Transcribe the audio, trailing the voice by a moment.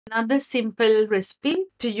Another simple recipe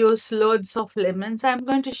to use loads of lemons. I'm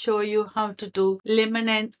going to show you how to do lemon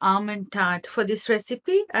and almond tart. For this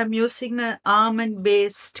recipe, I'm using an almond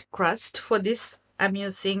based crust. For this, I'm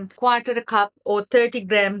using quarter a cup or 30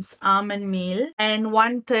 grams almond meal and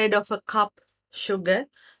 1/3 of a cup sugar,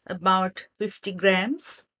 about 50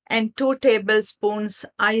 grams, and 2 tablespoons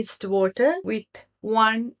iced water with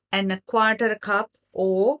 1 1/4 cup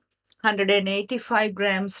or 185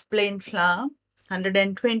 grams plain flour,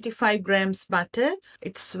 125 grams butter.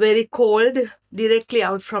 It's very cold, directly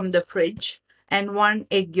out from the fridge, and 1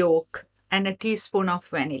 egg yolk and a teaspoon of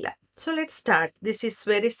vanilla. So let's start. This is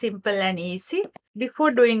very simple and easy.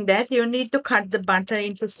 Before doing that, you need to cut the butter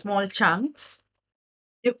into small chunks.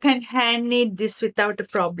 You can hand knead this without a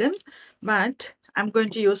problem, but I'm going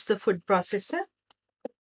to use the food processor.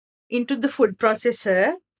 Into the food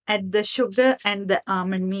processor, add the sugar and the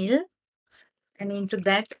almond meal, and into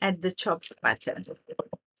that add the chopped butter.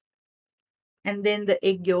 And then the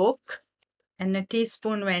egg yolk and a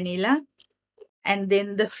teaspoon vanilla, and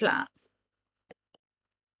then the flour.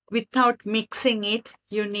 Without mixing it,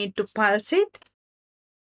 you need to pulse it.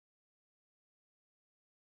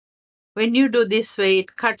 When you do this way,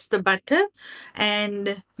 it cuts the butter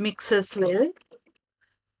and mixes well.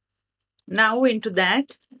 Now into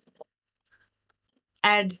that,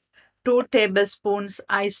 add 2 tablespoons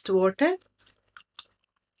iced water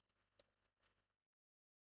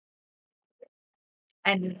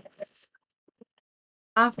and mix.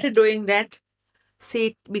 After doing that, see,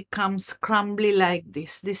 it becomes crumbly like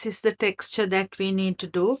this. This is the texture that we need to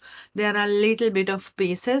do. There are a little bit of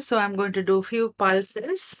pieces, so I'm going to do a few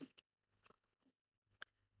pulses.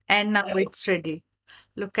 And now it's ready.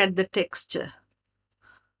 Look at the texture.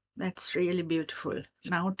 That's really beautiful.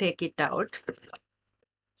 Now take it out.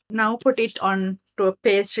 Now put it on to a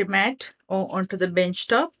pastry mat or onto the bench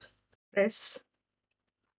top. Press.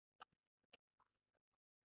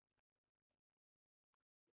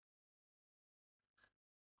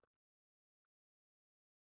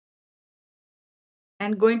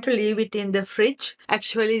 And going to leave it in the fridge.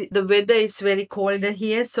 Actually, the weather is very cold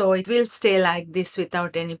here, so it will stay like this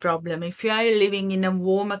without any problem. If you are living in a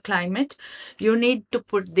warmer climate, you need to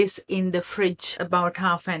put this in the fridge about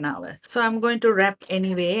half an hour. So I'm going to wrap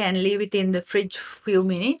anyway and leave it in the fridge few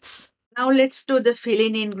minutes. Now let's do the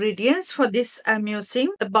filling ingredients. For this, I'm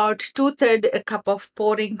using about 2/3 a cup of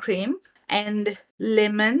pouring cream and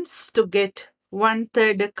lemons to get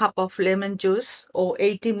 1/3 a cup of lemon juice or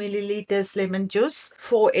 80 milliliters lemon juice,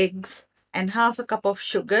 4 eggs, and half a cup of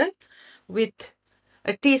sugar with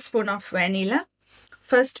a teaspoon of vanilla.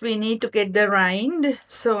 First, we need to get the rind.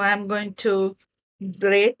 So I'm going to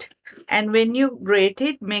grate. And when you grate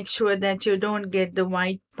it, make sure that you don't get the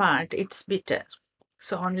white part. It's bitter.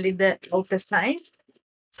 So only the outer side.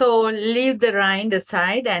 So leave the rind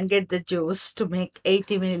aside and get the juice to make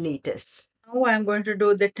 80 milliliters. Now I'm going to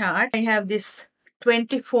do the tart. I have this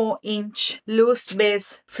 24-inch loose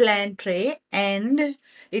base flan tray and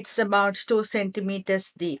it's about 2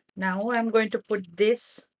 centimeters deep. Now I'm going to put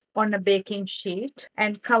this on a baking sheet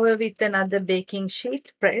and cover with another baking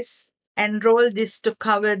sheet. Press and roll this to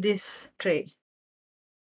cover this tray.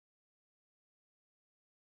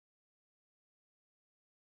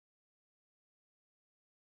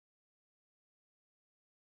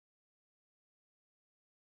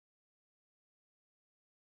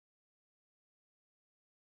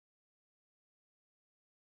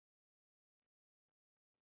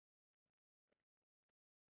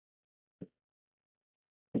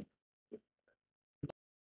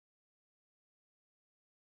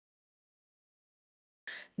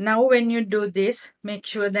 Now when you do this, make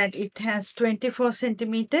sure that it has 24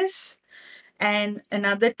 centimeters and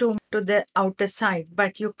another 2 to the outer side,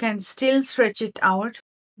 but you can still stretch it out.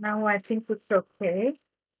 Now I think it's okay.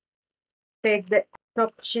 Take the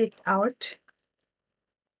top sheet out.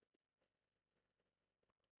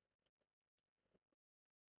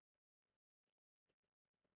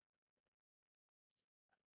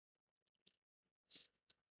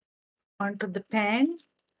 Onto the pan,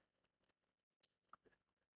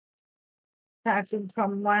 starting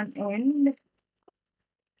from one end.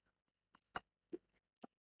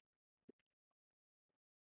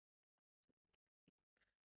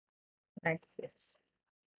 Like this.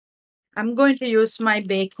 I'm going to use my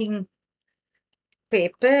baking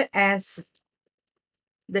paper as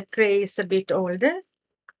the tray is a bit older.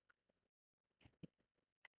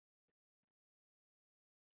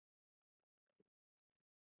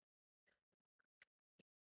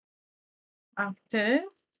 After,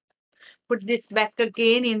 put this back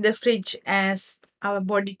again in the fridge as our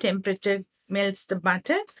body temperature melts the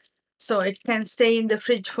butter. So it can stay in the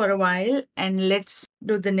fridge for a while, and let's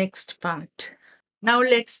do the next part. Now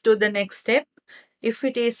let's do the next step. If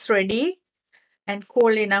it is ready and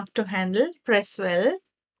cold enough to handle, press well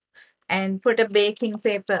and put a baking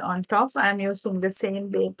paper on top. I'm using the same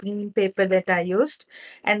baking paper that I used.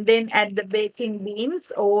 And then add the baking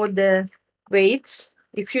beans or the weights.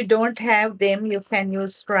 If you don't have them, you can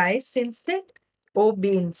use rice instead or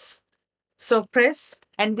beans. So press,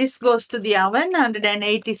 and this goes to the oven,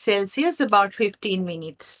 180 Celsius, about 15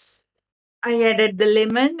 minutes. I added the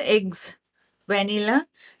lemon, eggs, vanilla,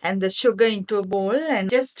 and the sugar into a bowl and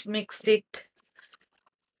just mixed it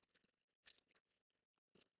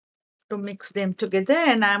to mix them together.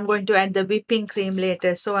 And I'm going to add the whipping cream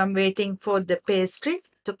later. So I'm waiting for the pastry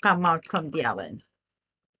to come out from the oven.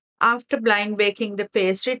 After blind baking the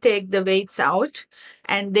pastry, take the weights out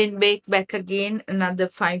and then bake back again another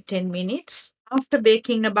 5-10 minutes. After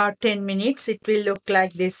baking about 10 minutes, it will look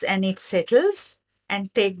like this and it settles.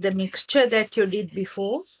 And take the mixture that you did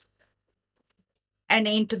before and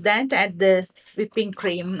into that add the whipping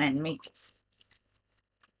cream and mix.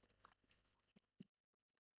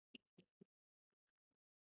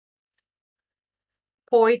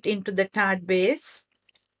 Pour it into the tart base.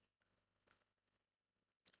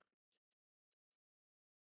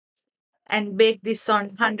 And bake this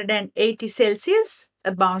on 180 Celsius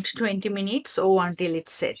about 20 minutes or until it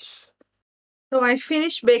sets. So I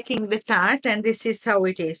finished baking the tart and this is how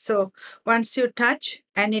it is. So once you touch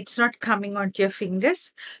and it's not coming onto your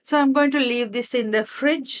fingers. So I'm going to leave this in the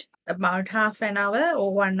fridge about half an hour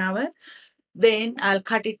or 1 hour. Then I'll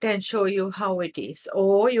cut it and show you how it is.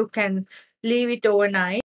 Or you can leave it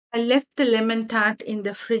overnight. I left the lemon tart in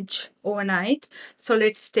the fridge overnight. So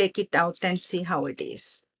let's take it out and see how it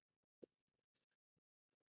is.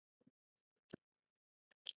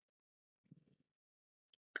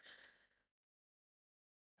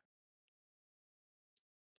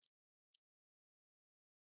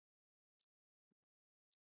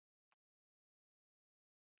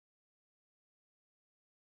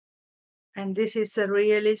 And this is a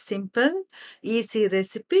really simple, easy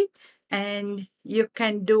recipe. And you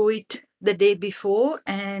can do it the day before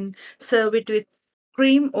and serve it with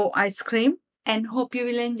cream or ice cream. And hope you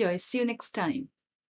will enjoy. See you next time.